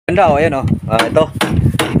Ganda oh, ayan oh. Ito,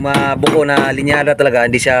 yung mga buko na linyada talaga,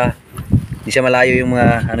 hindi siya malayo yung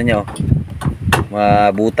mga ano niya oh,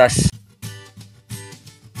 mga butas.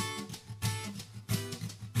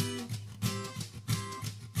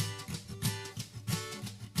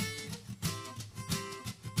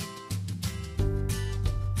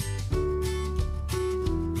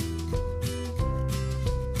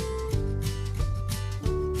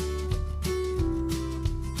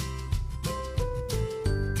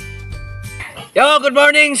 Yo, good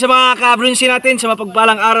morning sa mga kabrunsi natin sa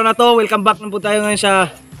mapagpalang araw na to. Welcome back na po tayo ngayon sa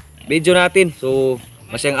video natin. So,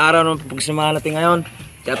 masayang araw na pagsamahan natin ngayon.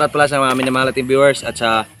 Shoutout pala sa mga minamahal natin viewers at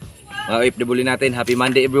sa mga OFW natin. Happy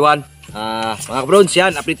Monday everyone. Mga kabruns,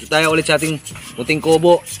 yan, update tayo ulit sa ating munting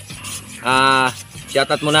kubo.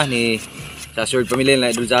 Shoutout muna ni sa Sword Family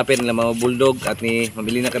na Idol Zapin, na mga Bulldog at ni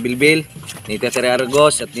Mabilina Kabilbil, ni Teteri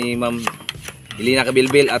Argos at ni Ma'am Ilina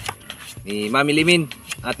Kabilbil at ni Mami Limin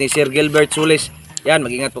at ni Sir Gilbert Sulis. Yan,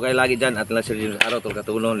 mag-ingat po kayo lagi dyan. At lang Sir Jun Araw, tol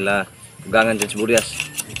katunon, la ugangan dyan sa Burias.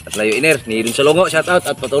 At layo iner, ni Idun Salongo, shout out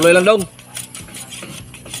at patuloy lang dong.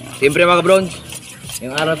 Siyempre mga bronze,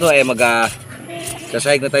 yung araw to ay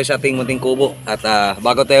sasahig na tayo sa ating munting kubo. At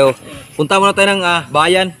bago tayo, punta muna tayo ng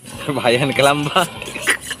bayan. Bayan, Kalamba.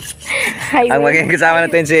 Ang magiging kasama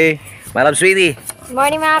natin si Madam Sweetie. Good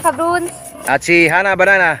morning mga kabruns. At si Hana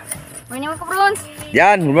Banana. Morning mga kabruns.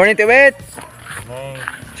 Yan, good morning Tibet.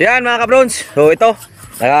 So yan mga kabrons, so ito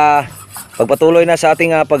pagpatuloy na sa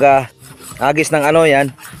ating agis ng ano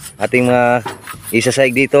yan, ating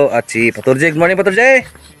isasahig dito at si Paturje. Good morning Paturje.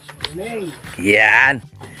 Good morning. Yan.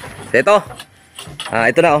 So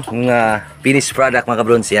ito na oh, yung finished product mga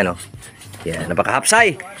kabrons. Yan oh. Yan,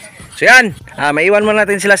 napaka-hapsay. So yan, maiwan muna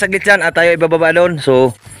natin sila saglit dyan at tayo ibababa doon.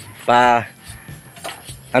 So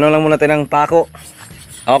ano lang muna tayo ng pako.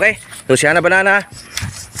 Okay, so si Hana Banana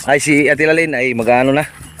ay si Ate Lalin ay mag-ano na,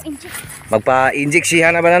 magpa-inject si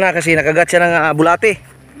Hana Banana kasi nakagat siya ng bulate.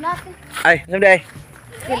 Ay, sabi ay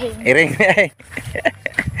iring.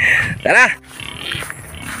 Tara,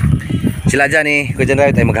 sila dyan ni Kuya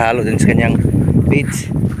Rayot ay maghalo dun sa kanyang page.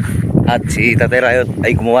 At si Tatay Rayot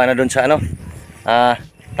ay gumawa na dun sa ano,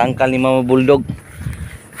 tangkal ni Mama Bulldog.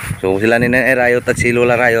 So sila ni Nanay Rayot at si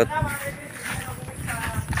Lola Rayot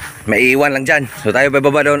maiiwan lang dyan. So tayo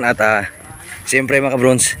bababa doon at siyempre mga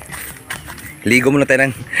kabrons, ligo muna tayo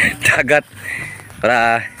ng dagat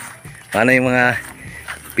para paano yung mga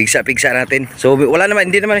pigsa-pigsa natin. So wala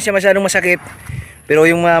naman, hindi naman siya masyadong masakit, pero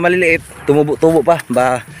yung mga maliliit tumubo-tubo pa,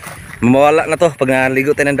 ba mawala na to pag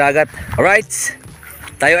naligo tayo ng dagat. Alright,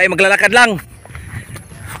 tayo ay maglalakad lang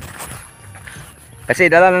kasi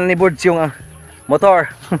dala na ni Birds yung motor.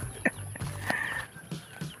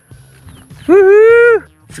 Woohoo!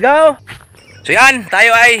 Let's go! So yan,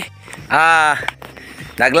 tayo ay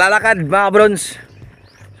naglalakad mga bronze.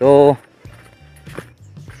 So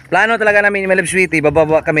plano talaga namin ni Malib Sweetie,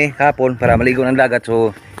 bababa kami kahapon para maligo ng dagat.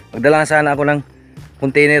 So magdala sana ako ng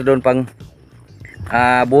container doon pang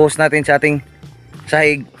buhos natin sa ating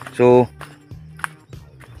sahig. So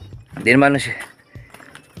hindi naman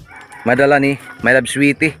madala ni Malib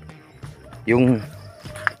Sweetie yung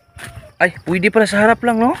ay pwede pala sa harap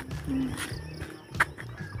lang no.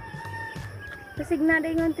 Pasignada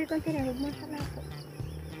yung container, huwag mo sa lapo.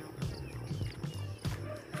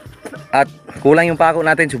 At kulang yung pako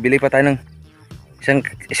natin, so bili pa tayo ng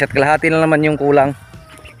isa't kalahati na naman yung kulang.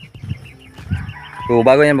 So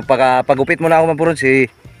bago yan, pagupit muna ako mapuron si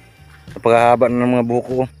pagkahaba ng mga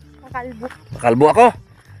buko ko. Pakalbo ako.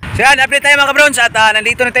 So yan, update tayo mga kabrons at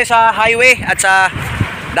nandito na tayo sa highway at sa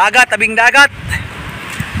dagat, tabing dagat.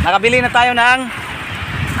 Nakabili na tayo ng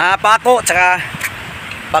pako tsaka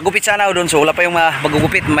pagupit sana ako doon. So wala pa yung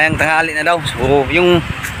magugupit, mayang tanghali na daw. So yung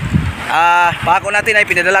pako natin ay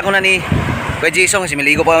pinadala ko na ni Kuya Jason kasi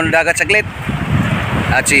maligo pa ako ng dagat saglit.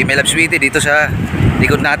 At si Melab Sweetie dito sa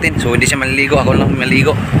likod natin. So hindi siya maliligo, ako lang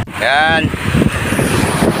maligo. Yan.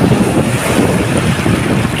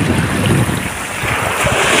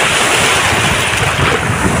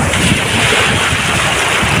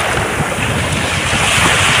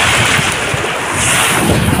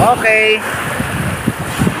 Okay.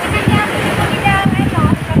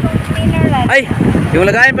 Ay, yung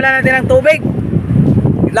lagayan pala natin ng tubig.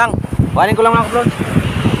 Wait lang, kuhanin ko lang mga kaplon.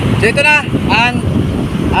 So ito na ang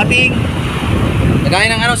ating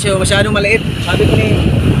lagayan ng ano, so masyadong maliit. Sabi ko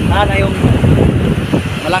ni Ana yung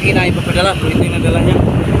malaki na ipapadala, pero ito yung nadala niya.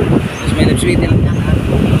 Tapos may sweet lang niya.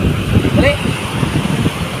 Dali.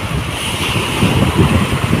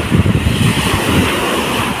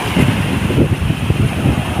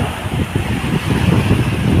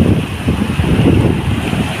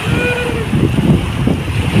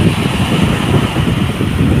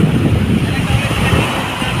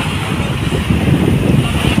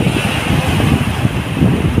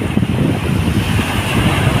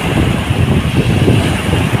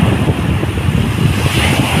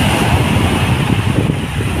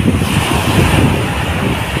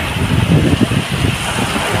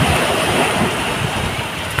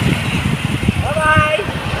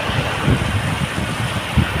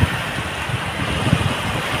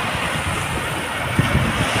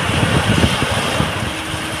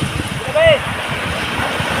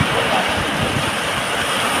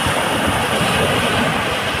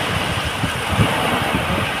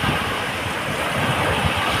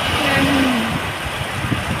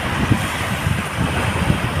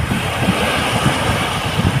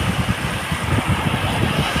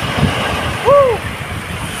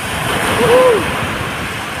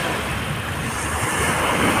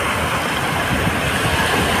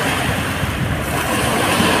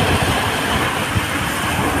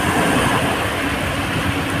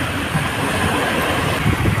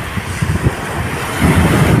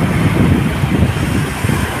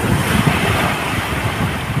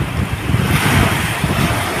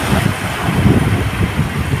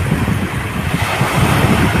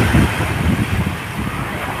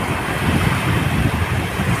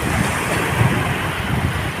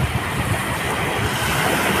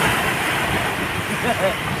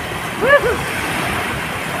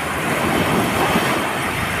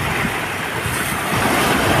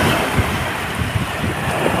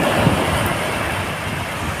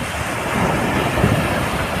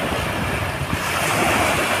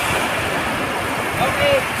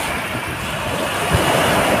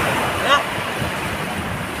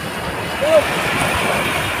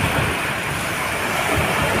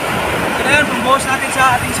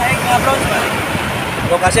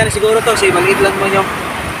 kasi siguro to, kasi maliit lang mo yung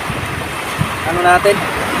ano natin.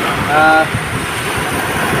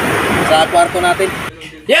 Sa kwarto natin.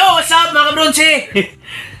 Yo, what's up mga kabronsi?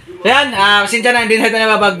 Ayan, pasensya na, hindi natin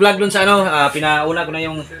mabag-vlog dun sa ano, pinauna ko na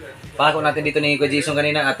yung pako natin dito ni Kuya Jason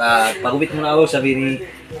kanina at pagubit muna ako, sabi ni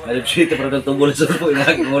Alipsito para doon tungkol sa po yung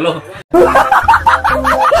aking ulo.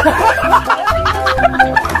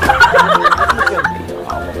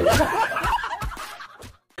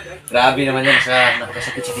 Grabe naman yan sa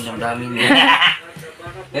nakakasakit sa kanyang daming.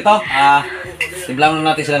 Ito, timplang lang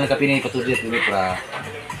natin sila ng kape ni Patuloy at Lumi para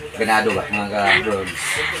ganado ba, mga ka-bros.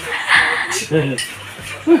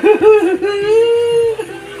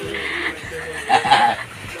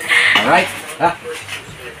 Alright,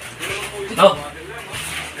 ito.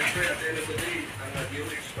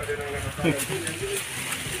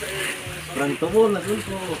 Parang tubol na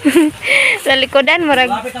sulpo. Sa likodan mo rag.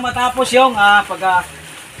 Lapit na matapos yung pag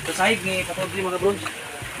sa sahig ni Patuloy mga bros.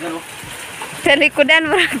 Ano? Sa likodan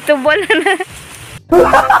mo rag tubol na.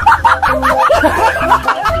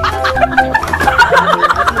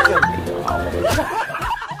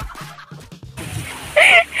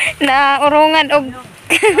 Na urungan og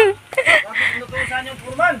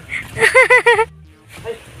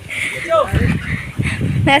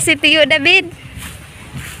na si Tiyo David.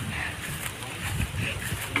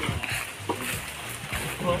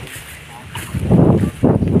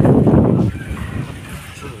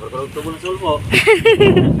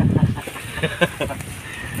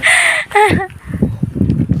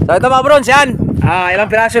 So ito mga bros, yan.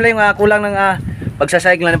 Ilang piraso lang yung kulang ng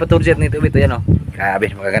pagsasayag lang ng Patuloy at nito yan oh.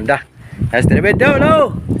 Grabe, magaganda. Nice to meet you,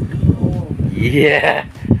 hello. Yeah.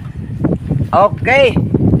 Okay.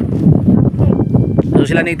 So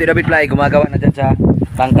sila ni Tito David Fly gumagawa na dyan sa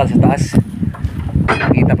tangkal sa taas.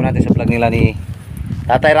 Nakita pa natin sa vlog nila ni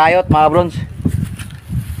Tatay Riot mga bros.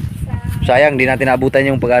 Sayang, di natin naabutan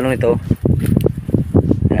yung pag-ano nito.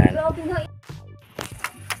 Yan.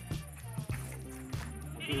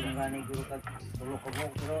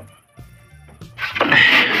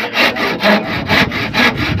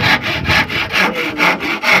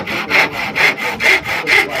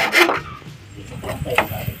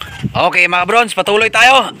 Okay mga bronze, patuloy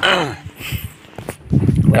tayo.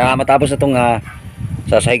 Para matapos na itong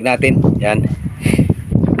sasahig natin. Yan.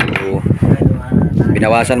 So,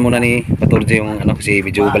 binawasan muna ni Patuloy yung ano kasi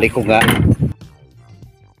medyo balik ko nga.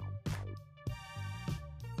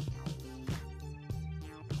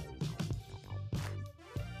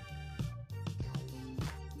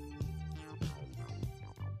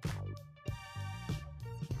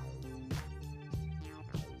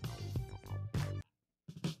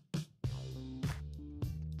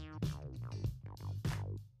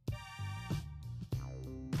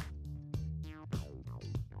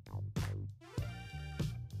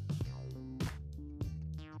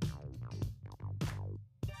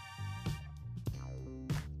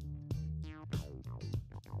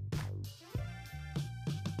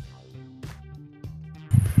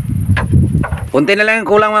 Kunti na lang yung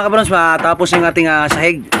kulang mga kabrons, matapos yung ating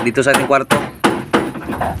sahig dito sa ating kwarto.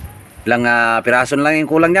 Ilang piraso na lang yung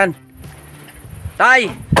kulang yan.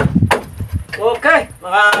 Tay! Okay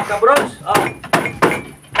mga kabrons,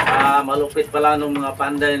 malupit pala nung mga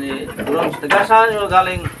panday ni Bruno. Taga-saan yung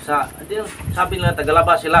galing sa, sabi nila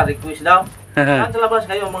tagalabas sila, request daw. Saan sa labas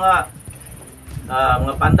kayo mga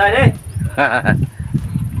panday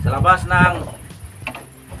sa labas ng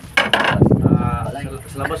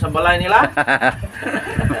sa labas ng balay nila.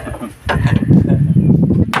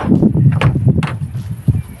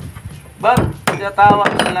 Bang,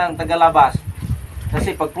 tinatawag nilang tagalabas.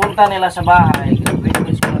 Kasi pagpunta nila sa bahay,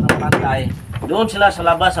 request nila ng panday, doon sila sa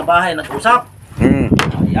labas sa bahay nag-usap.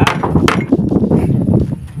 Ayan.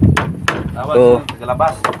 Tawag so,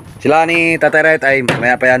 tagalabas. Sila ni Tatay Red ay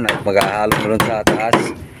maya pa yan, mag-ahalo na doon sa taas.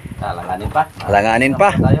 Alanganin pa. Alanganin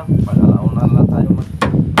pa. Pag-alauna lang tayo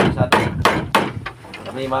mag-isa din.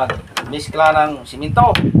 Kami mag-miskla ng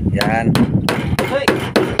siminto. Yan. Okay.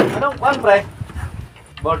 Anong kwan pre?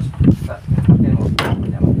 Boards.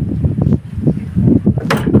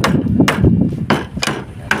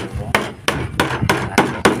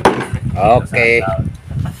 Okay.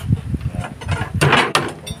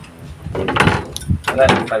 Wala,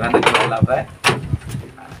 pag-anday ko lang lang pre.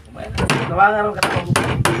 Tawangan ang katapag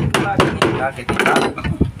kakit ita.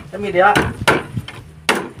 Sa media.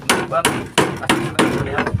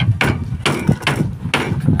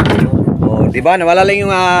 Oh, di ba? Nawala lang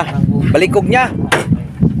yung balikog niya.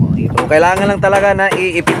 So, kailangan lang talaga na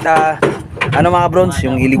iipit ano mga bronze,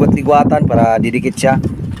 yung iliwat-ligwatan para didikit siya.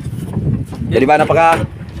 Di ba napaka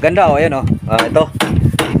ganda oh, ayan oh. Ito.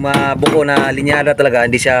 Yung mga buko na linyada talaga,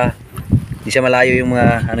 hindi siya Di siya malayo yung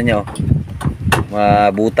mga ano niya, oh, mga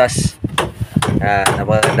butas.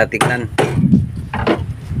 Napakaganda tignan.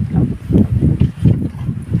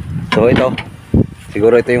 So ito,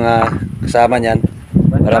 siguro ito yung kasama niyan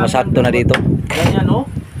para masakto na dito. Ganyan, no?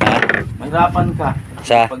 Ha? Mahirapan ka.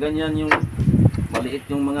 Sa? Pag ganyan yung maliit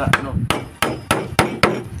yung mga ano.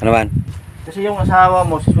 Ano man? Kasi yung asawa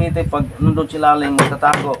mo, si Sweetie, pag nandun sila lang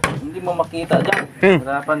magtatako, hindi mo makita dyan.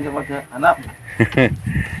 Mahirapan ka maghanap.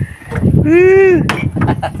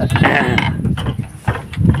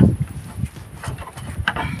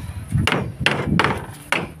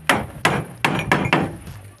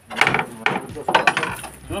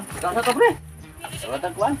 Saan sa to, pre? Saan sa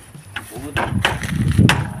kuwan? Bugod.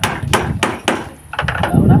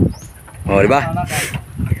 Tao na? Oh, di ba?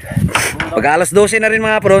 Pag alas 12 na rin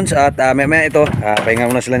mga prawns at may ito, pahinga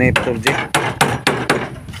muna sila ni Turji.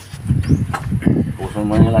 Puso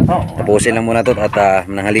mo nila to. Tapusin lang muna to at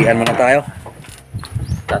nanghalian muna tayo.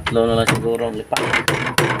 Tatlo na lang siguro ang lipa.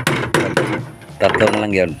 Tatlo na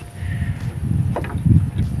lang yun.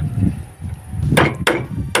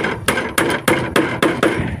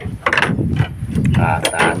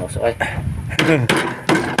 Tanos, oy.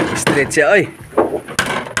 Straight siya, oy.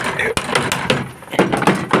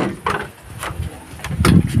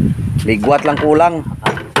 Ligwat lang kulang.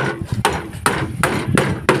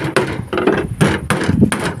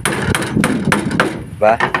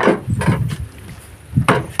 Ba?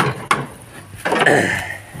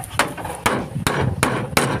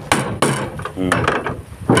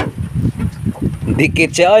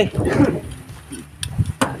 Dikit siya, oy.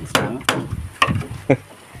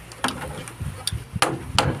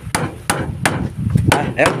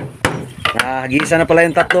 Nagisa na pala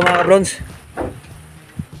yung tatlo mga kabrons.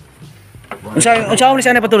 Unsa mo ni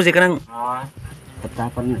sana patulog kanang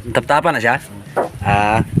Tapapan na siya. taptapan na siya?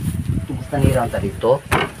 Basta hirang ta dito.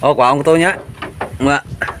 Oh, kuwaong to niya. Nga.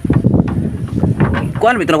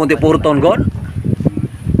 Kuan bito na kunti puro ton gon.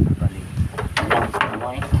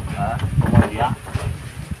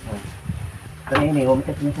 Kanini,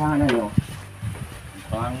 humitas na sa kanan nyo.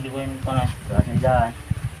 Parang hindi ko yung pangas. Kasi dyan.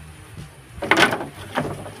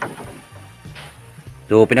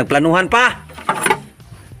 So, pinagplanuhan pa.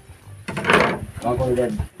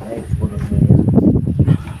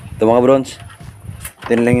 Ito mga bronze.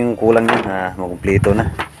 Ito lang yung kulang niya. Makumpleto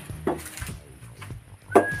na.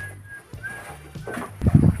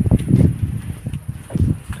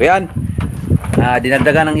 So yan.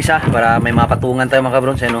 Dinagdagan ng isa para may mapatungan tayo mga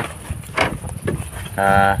bronze. No?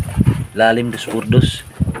 Lalim dos urdos.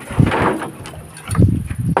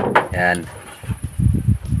 Yan.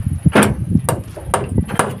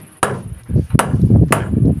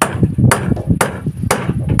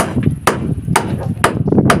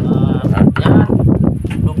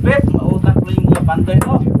 Lupit, mautak ko yung mga pantay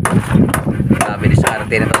ko. Sabi ni sa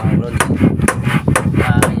arte na ito mga bronze.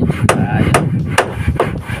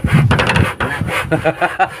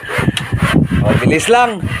 Oh, bilis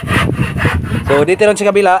lang. So dito rin sa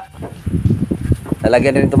kabila.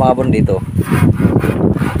 Lalagyan din itong mga bon dito.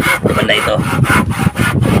 Banda ito.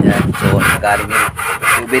 Yan. So nagaling yung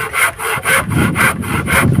tubit.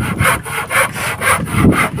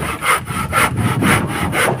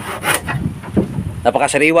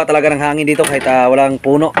 Napakasariwa talaga ng hangin dito kahit walang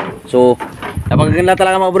puno. So napakaganda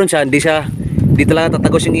talaga mga bron siya. Hindi talaga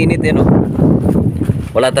tatagos yung init no?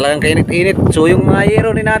 Wala talagang kainit-init. So yung mga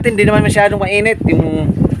yero ni natin hindi naman masyadong mainit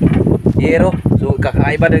yung yero. So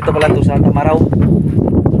kakaiba na dito pala ito sa Tamaraw.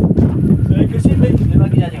 Kasi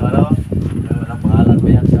nilagyan yung ano. Ang pangalan ba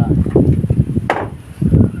yan sa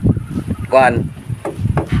Kuan.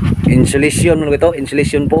 Insulation mo ito?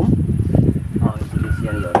 Insulation foam?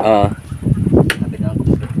 insulation yun. Sabi na ako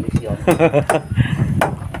insulation.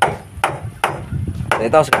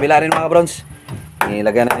 Ito sa kabila rin mga bronze.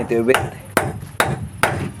 Nilagyan na ito ubit.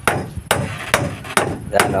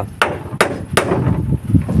 Yan o.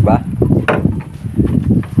 Diba?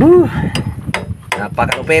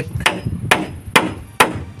 Napakalupit.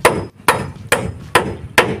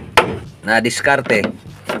 Na-diskarte.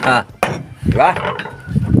 Diba?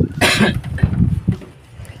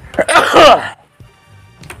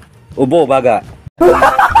 Ubo baga.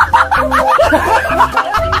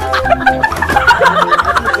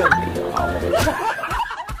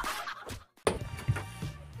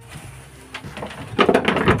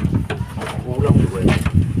 Kulang gue.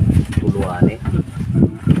 Tuluan eh.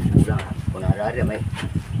 Kulang. Kunarari may.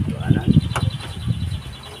 Tuluanan.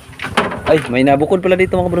 Ay, may nabukod pala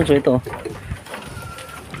dito mga bronso ito.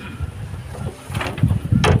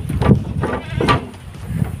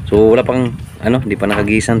 So wala pang hindi pa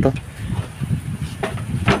nakagisan to.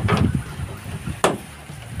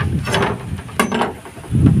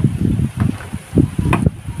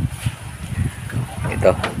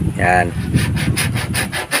 Yan.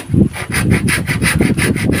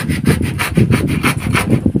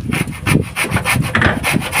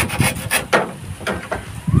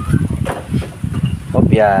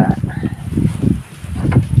 Yan.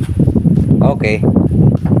 Okay.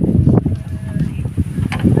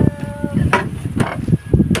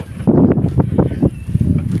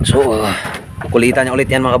 So, kulitan niya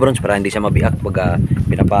ulit yan mga kabrons para hindi siya mabiak pag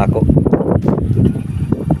pinapako.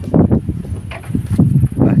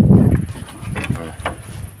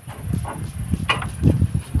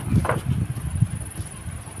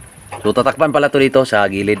 So, tatakpan pala to dito sa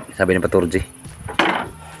gilid, sabi ni Paturji.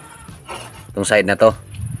 Itong side na to.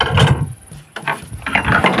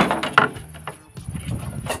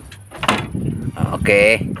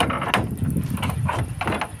 Okay.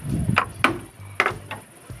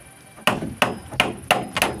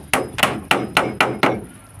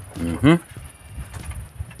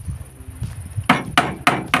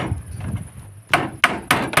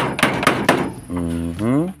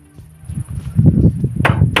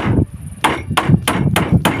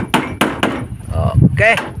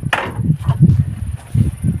 Okay.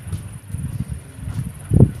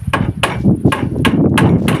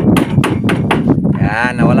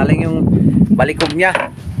 Yan, nawala lang yung balikog niya.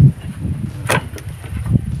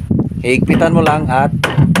 Higpitan mo lang at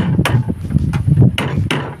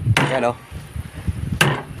yan o.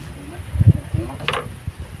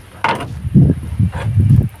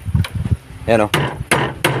 Yan o.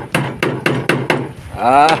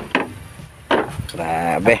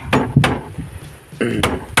 Grabe.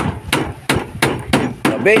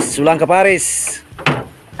 Base, sulang ka Paris.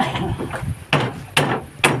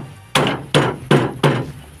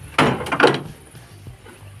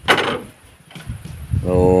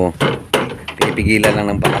 So, pinipigilan lang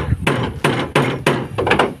ng baka.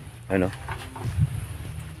 Ano?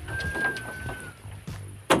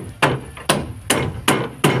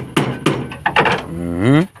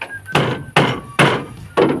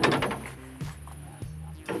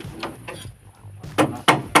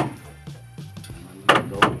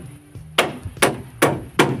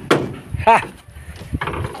 Ha!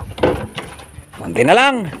 Konti na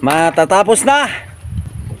lang, matatapos na.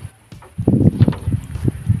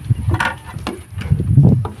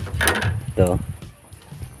 Ito.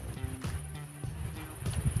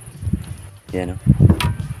 Yan o.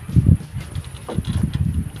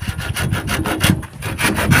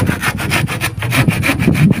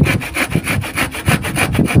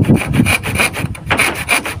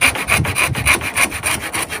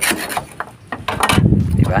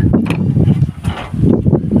 Diba?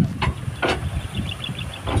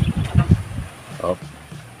 Oh.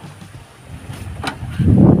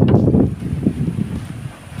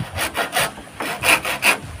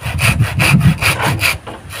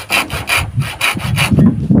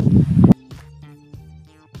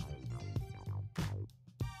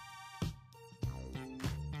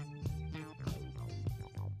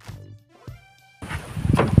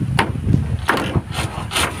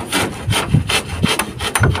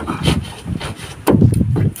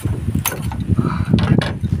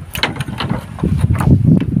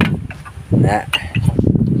 Na.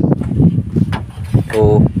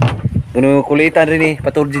 So, kulitan rin eh,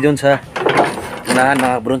 Paturji doon sa unahan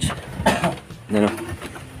mga bronze. Ano?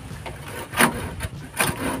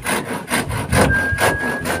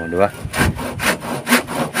 Oh, diba?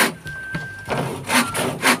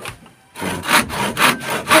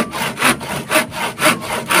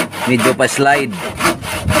 Medyo pa slide.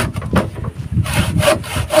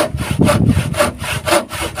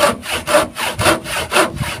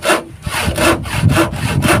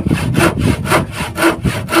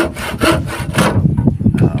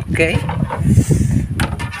 Okay.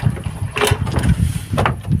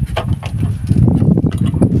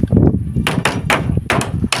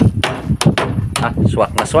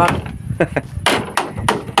 Swak na swak.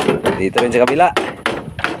 Dito rin sa kabila.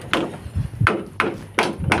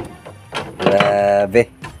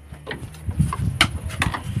 Grabe.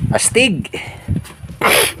 Astig.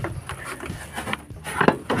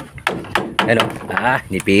 Ano?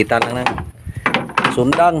 Nipitan lang ng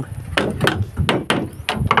sundang.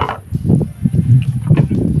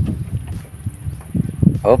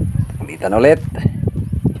 Oh, kulitan ulit.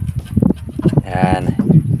 Yan.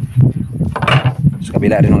 Sa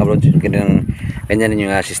kabila rin mga bro, ganyan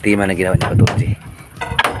yung sistema na ginawa ni Paturji.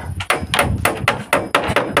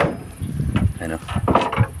 Ano?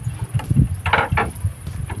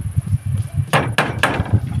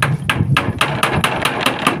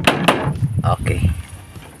 Okay.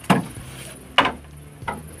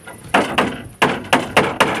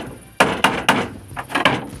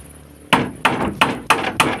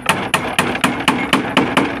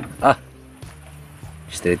 Ah.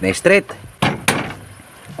 Straight na straight.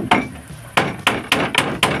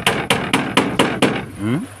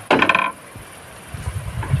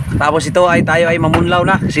 Tapos ito ay tayo ay mamunlaw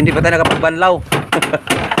na kasi hindi pa tayo nakapagbanlaw.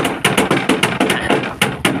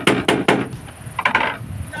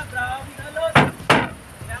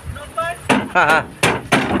 Haha.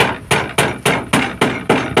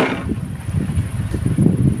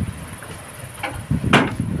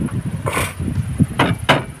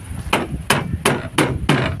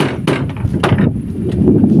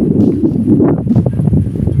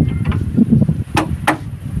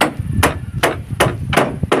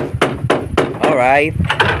 Alright.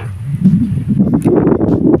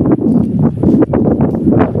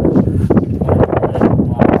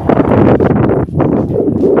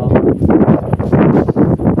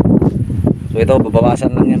 So ito,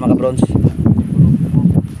 babawasan lang yan mga bronze.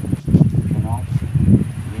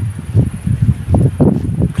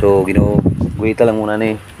 So ginuguhita lang muna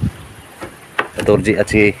ni Katurji at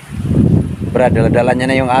si Brad. Dala niya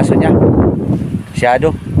na yung aso niya.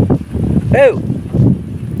 Shadow. Hey!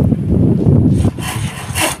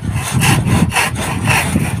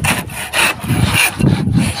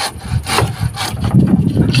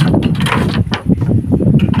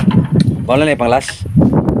 Wala na yung pang last.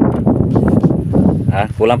 Ha?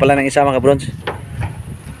 Kulang pala ng isa mga bronze.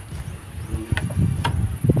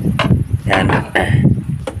 Yan.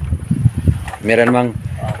 Meron mang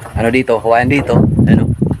ano dito, Kawayan dito.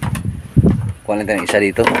 Ano? Kulang tayo ng isa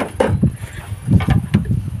dito.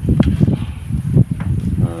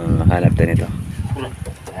 Hanap tayo nito. Hanap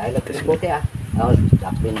tayo puti ah. Oh,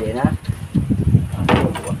 tapin din ah.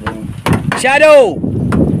 Shadow!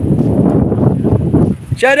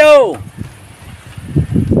 Shadow!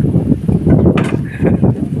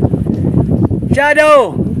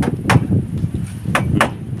 Shadow!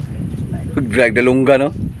 Drag na lungga, no?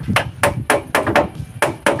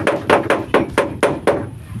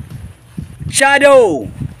 Shadow!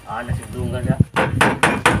 Ah, nasidungan siya.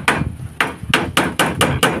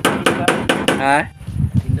 Ha?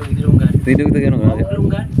 Tindog idulungan. Tindog ito gano'n.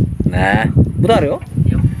 Idulungan. Nah. Butar yun?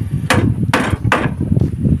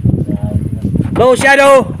 Hello,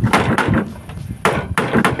 Shadow!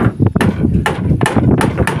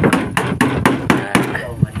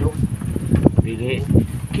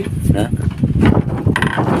 Ha?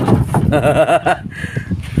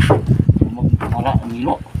 Para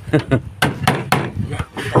ngilo.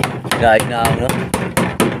 Gaig na ako, no?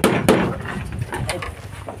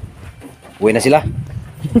 Uwi na sila.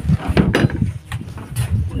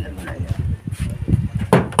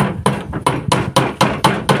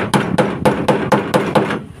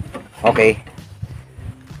 Okay.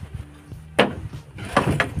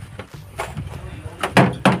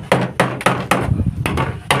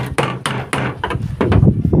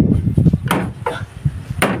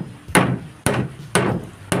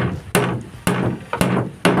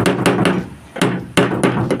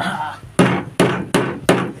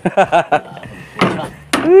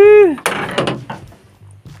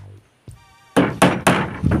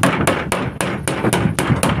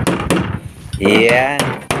 Yan.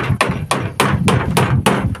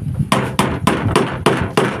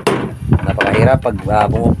 Napakahirap pag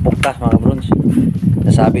bumupok ka mga bronze.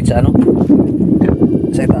 Nasabit sa ano?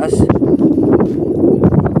 Sa itaas.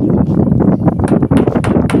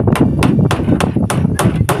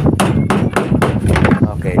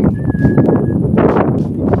 Okay.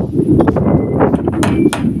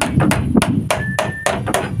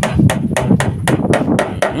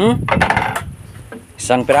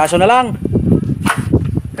 Isang piraso na lang.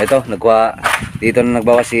 Ito, nagkuha dito na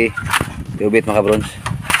nagbawas si Tubit mga bronze.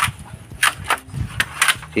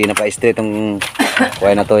 Si napa-straight tong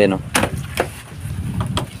kuha na to yan, oh.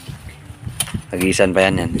 Nagisan pa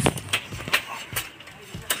yan.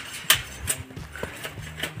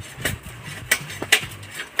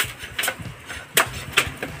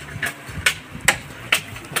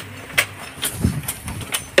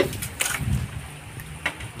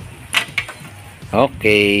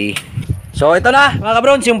 Okay. So ito na mga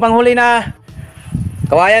kabronze, yung panghuli na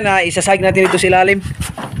kawayan na isasahig natin dito sa ilalim.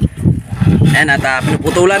 Ayan, at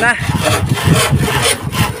pinuputulan na.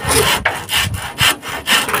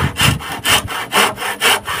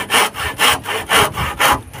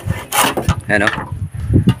 Ayan, o.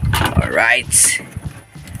 Alright.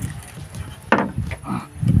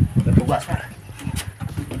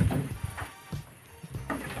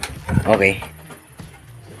 Okay.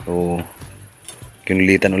 So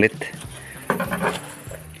kinulitan ulit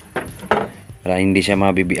para hindi siya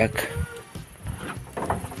mabibiak.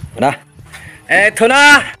 Na, eto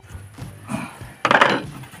na.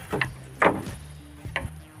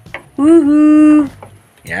 Woohoo!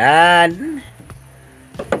 Yan.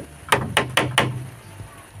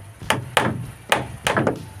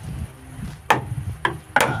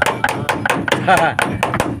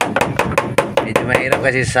 Medyo mahirap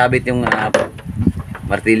kasi sabit yung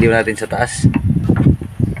martilyo natin sa taas.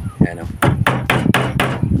 Yan o.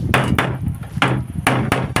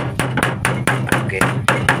 Okay.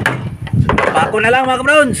 So, pako na lang mga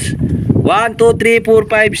kabrons. 1, 2, 3,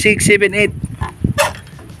 4, 5, 6, 7, 8.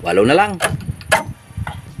 8 na lang.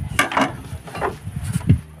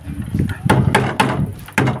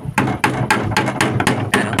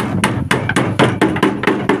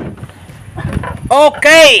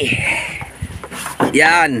 Okay.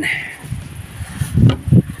 Yan.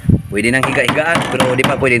 Pwede nang higa-higaan pero di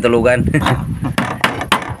pa pwedeng tulugan.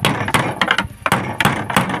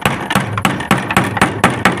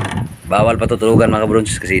 Bawal pa tutulugan mga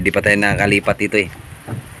kabrons kasi di pa tayo nakakalipat dito eh.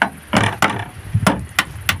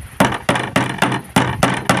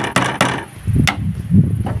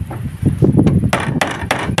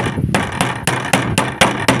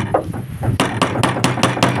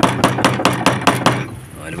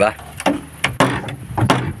 O, diba?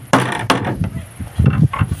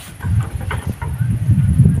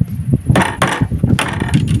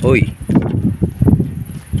 Uy.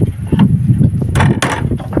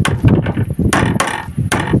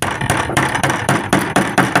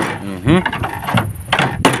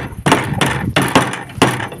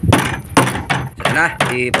 Sana,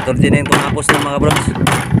 ipatulad din na yung pangapos ng mga bros.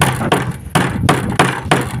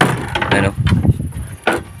 Ano?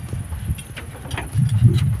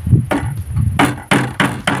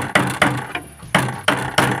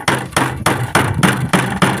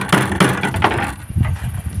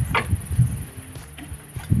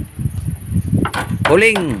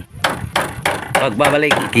 Huling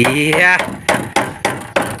pagbabalik. Yeah.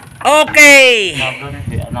 Okay.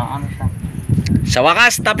 Sa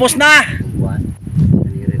wakas tapos na.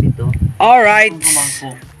 Alright.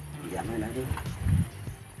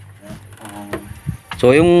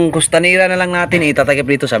 So yung kustanira na lang natin itatagip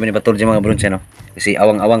dito sabi ni Batur dyan mga bronze no? Kasi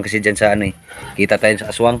awang-awang kasi dyan sa ano eh. Kita tayo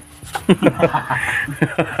sa aswang.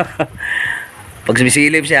 Pag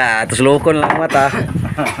sumisilip siya tapos loko na lang mata.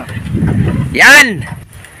 Yan.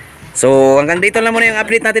 So hanggang dito lang muna yung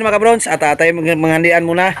update natin mga bronze at tayo manghandian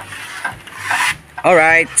muna.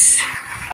 Alright.